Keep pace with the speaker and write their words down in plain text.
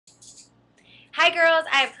Hi girls,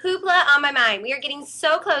 I have Hoopla on my mind. We are getting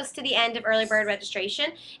so close to the end of early bird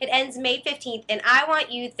registration. It ends May 15th and I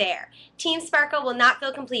want you there. Team Sparkle will not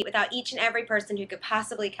feel complete without each and every person who could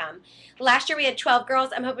possibly come. Last year we had 12 girls.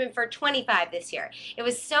 I'm hoping for 25 this year. It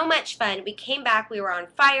was so much fun. We came back, we were on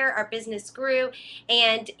fire, our business grew,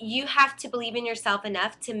 and you have to believe in yourself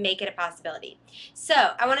enough to make it a possibility.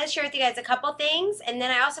 So I want to share with you guys a couple things, and then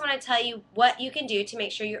I also want to tell you what you can do to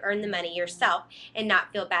make sure you earn the money yourself and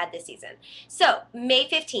not feel bad this season. So, May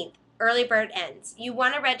 15th, early bird ends. You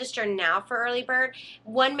want to register now for early bird.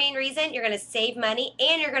 One main reason, you're going to save money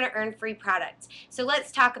and you're going to earn free products. So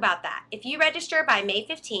let's talk about that. If you register by May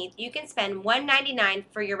 15th, you can spend $199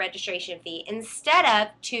 for your registration fee instead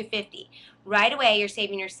of $250. Right away, you're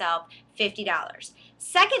saving yourself $50.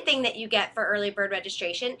 Second thing that you get for early bird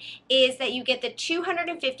registration is that you get the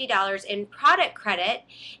 $250 in product credit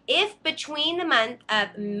if between the month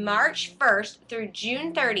of March 1st through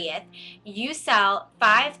June 30th you sell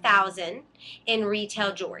 5,000 in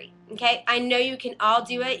retail jewelry. Okay, I know you can all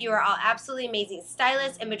do it. You are all absolutely amazing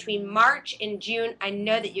stylists, and between March and June, I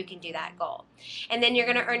know that you can do that goal. And then you're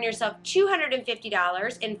going to earn yourself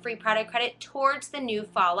 $250 in free product credit towards the new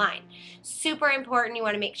fall line. Super important. You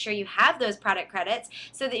want to make sure you have those product credits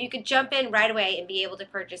so that you could jump in right away and be able to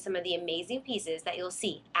purchase some of the amazing pieces that you'll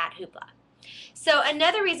see at Hoopla. So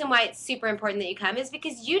another reason why it's super important that you come is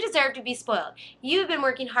because you deserve to be spoiled. You've been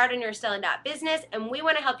working hard on your Stella & Dot business, and we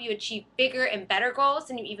want to help you achieve bigger and better goals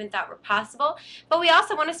than you even thought were possible, but we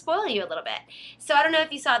also want to spoil you a little bit. So I don't know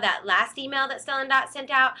if you saw that last email that Stella & Dot sent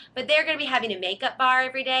out, but they're going to be having a makeup bar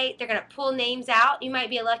every day. They're going to pull names out. You might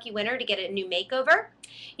be a lucky winner to get a new makeover.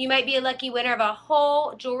 You might be a lucky winner of a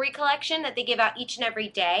whole jewelry collection that they give out each and every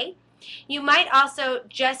day. You might also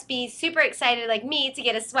just be super excited like me to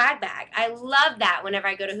get a swag bag. I love that whenever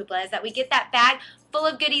I go to Hoopla, is that we get that bag full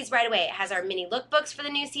of goodies right away. It has our mini lookbooks for the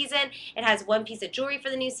new season, it has one piece of jewelry for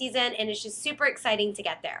the new season, and it's just super exciting to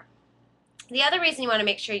get there. The other reason you want to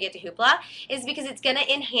make sure you get to Hoopla is because it's going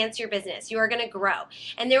to enhance your business. You are going to grow.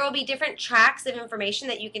 And there will be different tracks of information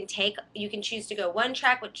that you can take. You can choose to go one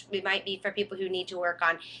track, which might be for people who need to work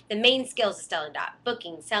on the main skills of Stella & Dot: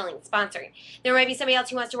 booking, selling, sponsoring. There might be somebody else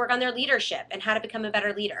who wants to work on their leadership and how to become a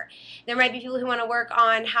better leader. There might be people who want to work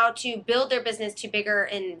on how to build their business to bigger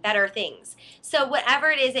and better things. So whatever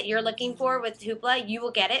it is that you're looking for with Hoopla, you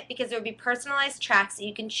will get it, because there will be personalized tracks that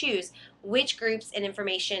you can choose which groups and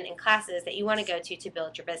information and classes that you want to go to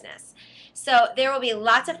build your business. So there will be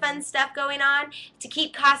lots of fun stuff going on. To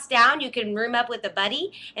keep costs down, you can room up with a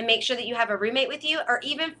buddy and make sure that you have a roommate with you, or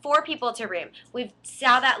even 4 people to room. We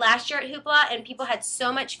saw that last year at Hoopla, and people had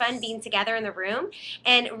so much fun being together in the room.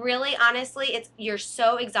 And really, honestly, you're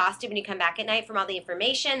so exhausted when you come back at night from all the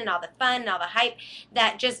information and all the fun and all the hype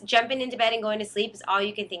that just jumping into bed and going to sleep is all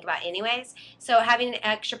you can think about anyways. So having an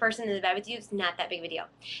extra person in the bed with you is not that big of a deal.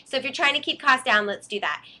 So if you're trying to keep costs down, let's do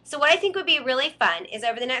that. So what I think would be really fun is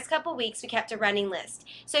over the next couple weeks we kept a running list.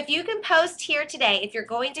 So if you can post here today if you're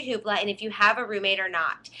going to Hoopla and if you have a roommate or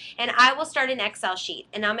not. And I will start an Excel sheet,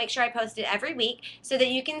 and I'll make sure I post it every week so that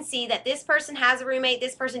you can see that this person has a roommate,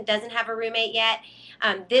 this person doesn't have a roommate yet,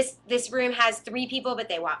 this room has 3 people but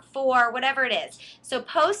they want 4, whatever it is. So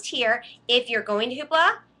post here if you're going to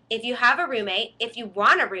Hoopla, if you have a roommate, if you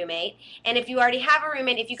want a roommate, and if you already have a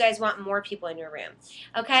roommate, if you guys want more people in your room.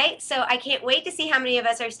 Okay, so I can't wait to see how many of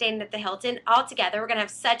us are staying at the Hilton all together. We're going to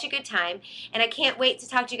have such a good time, and I can't wait to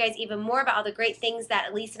talk to you guys even more about all the great things that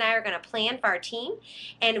Elise and I are going to plan for our team,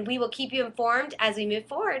 and we will keep you informed as we move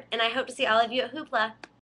forward, and I hope to see all of you at Hoopla.